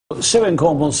Sue in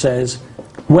Cornwall says,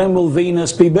 when will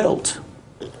Venus be built?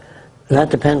 That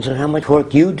depends on how much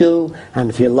work you do, and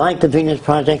if you like the Venus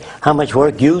Project, how much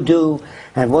work you do,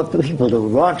 and what people do.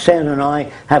 Roxanne and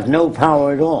I have no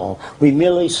power at all. We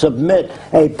merely submit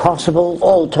a possible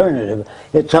alternative.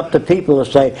 It's up to people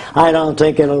to say, I don't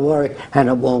think it'll work, and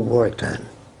it won't work then.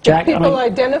 If people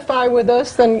identify with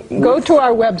us, then go to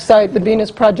our website,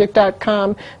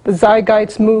 thevenusproject.com, the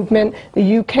Zeitgeist Movement,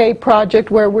 the UK project,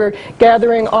 where we're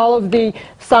gathering all of the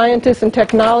scientists and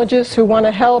technologists who want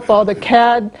to help, all the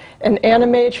CAD and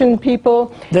animation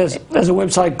people. There's a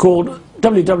website called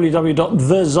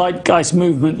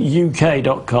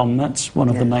www.thezeitgeistmovementuk.com. That's one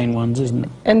of the main ones, isn't it?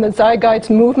 And the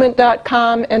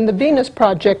zeitgeistmovement.com and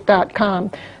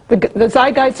thevenusproject.com. The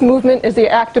Zeitgeist Movement is the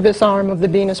activist arm of the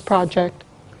Venus Project.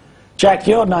 Jacque,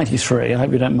 you're 93. I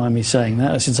hope you don't mind me saying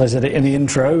that, since I said it in the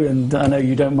intro, and I know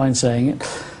you don't mind saying it.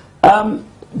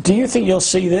 Do you think you'll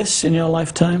see this in your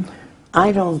lifetime?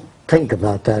 I don't think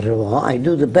about that at all. I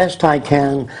do the best I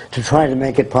can to try to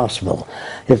make it possible.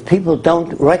 If people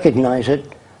don't recognize it,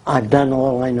 I've done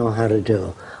all I know how to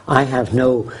do. I have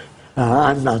no,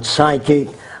 I'm not psychic.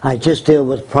 I just deal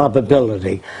with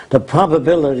probability. The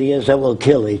probability is that we'll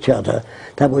kill each other,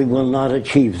 that we will not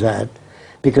achieve that,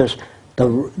 because the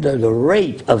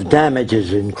rate of damage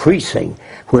is increasing.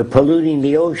 We're polluting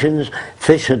the oceans,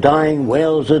 fish are dying,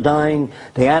 whales are dying,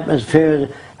 the atmosphere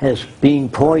is being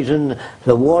poisoned,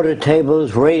 the water table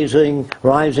is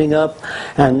rising up,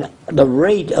 and the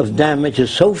rate of damage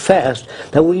is so fast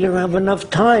that we don't have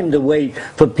enough time to wait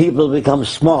for people to become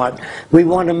smart. We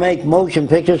want to make motion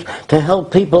pictures to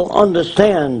help people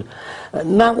understand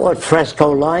not what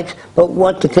Fresco likes, but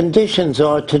what the conditions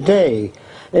are today.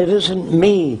 It isn't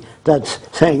me that's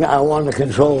saying I want to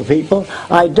control people.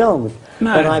 I don't.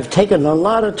 No. But I've taken a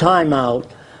lot of time out.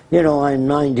 You know, I'm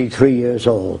 93 years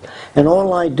old. And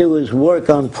all I do is work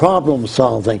on problem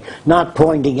solving, not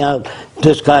pointing out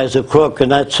this guy's a crook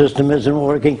and that system isn't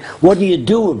working. What do you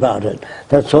do about it?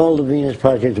 That's all the Venus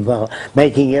Project is about.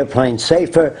 Making airplanes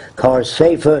safer, cars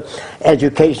safer,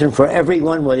 education for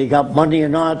everyone, whether you got money or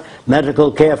not, medical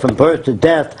care from birth to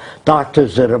death,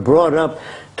 doctors that are brought up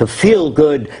to feel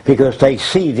good because they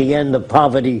see the end of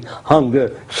poverty,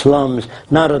 hunger, slums,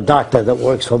 not a doctor that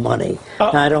works for money.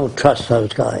 I don't trust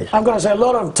those guys. I've got to say, a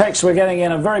lot of texts we're getting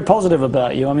in are very positive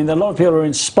about you. I mean, a lot of people are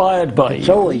inspired by you. It's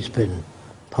always been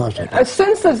positive.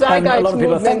 Since the Zeitgeist a lot of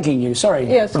people are thanking you. Sorry.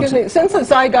 Yeah, excuse me. Since the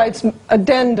Zeitgeist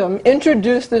Addendum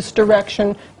introduced this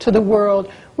direction to the world,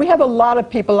 we have a lot of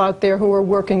people out there who are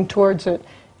working towards it.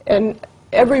 And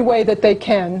every way that they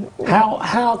can.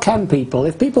 How can people,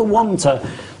 if people want to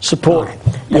support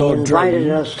your dream? They invited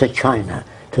us to China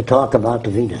to talk about the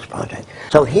Venus Project.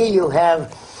 So here you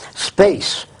have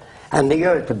space and the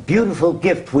Earth, a beautiful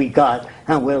gift we got,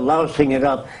 and we're lousing it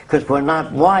up because we're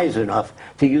not wise enough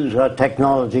to use our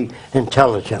technology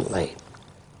intelligently.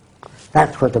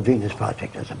 That's what the Venus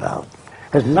Project is about.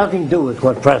 It has nothing to do with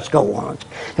what Fresco wants.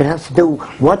 It has to do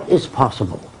what is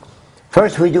possible.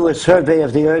 First, we do a survey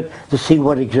of the Earth to see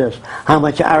what exists, how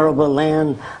much arable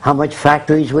land, how much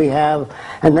factories we have,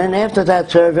 and then after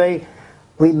that survey,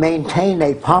 we maintain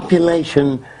a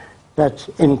population that's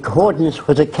in accordance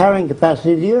with the carrying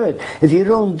capacity of the Earth. If you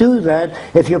don't do that,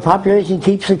 if your population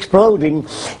keeps exploding,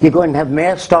 you're going to have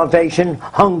mass starvation,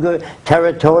 hunger,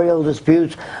 territorial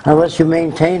disputes, unless you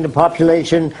maintain a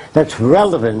population that's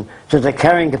relevant to the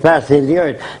carrying capacity of the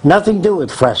Earth. Nothing to do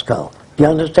with Fresco. You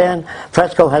understand?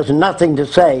 Fresco has nothing to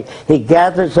say. He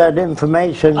gathers that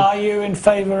information. Are you in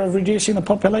favor of reducing the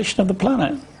population of the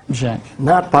planet, Jacque?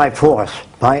 Not by force,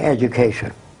 by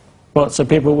education. What, so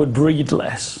people would breed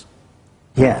less?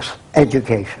 Yes,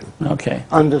 education. Okay.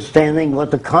 Understanding what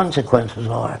the consequences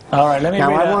are. All right, let me read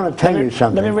I want to tell you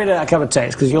something. Let me read out a couple of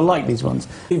texts, because you'll like these ones.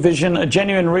 Vision, a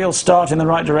genuine, real start in the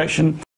right direction.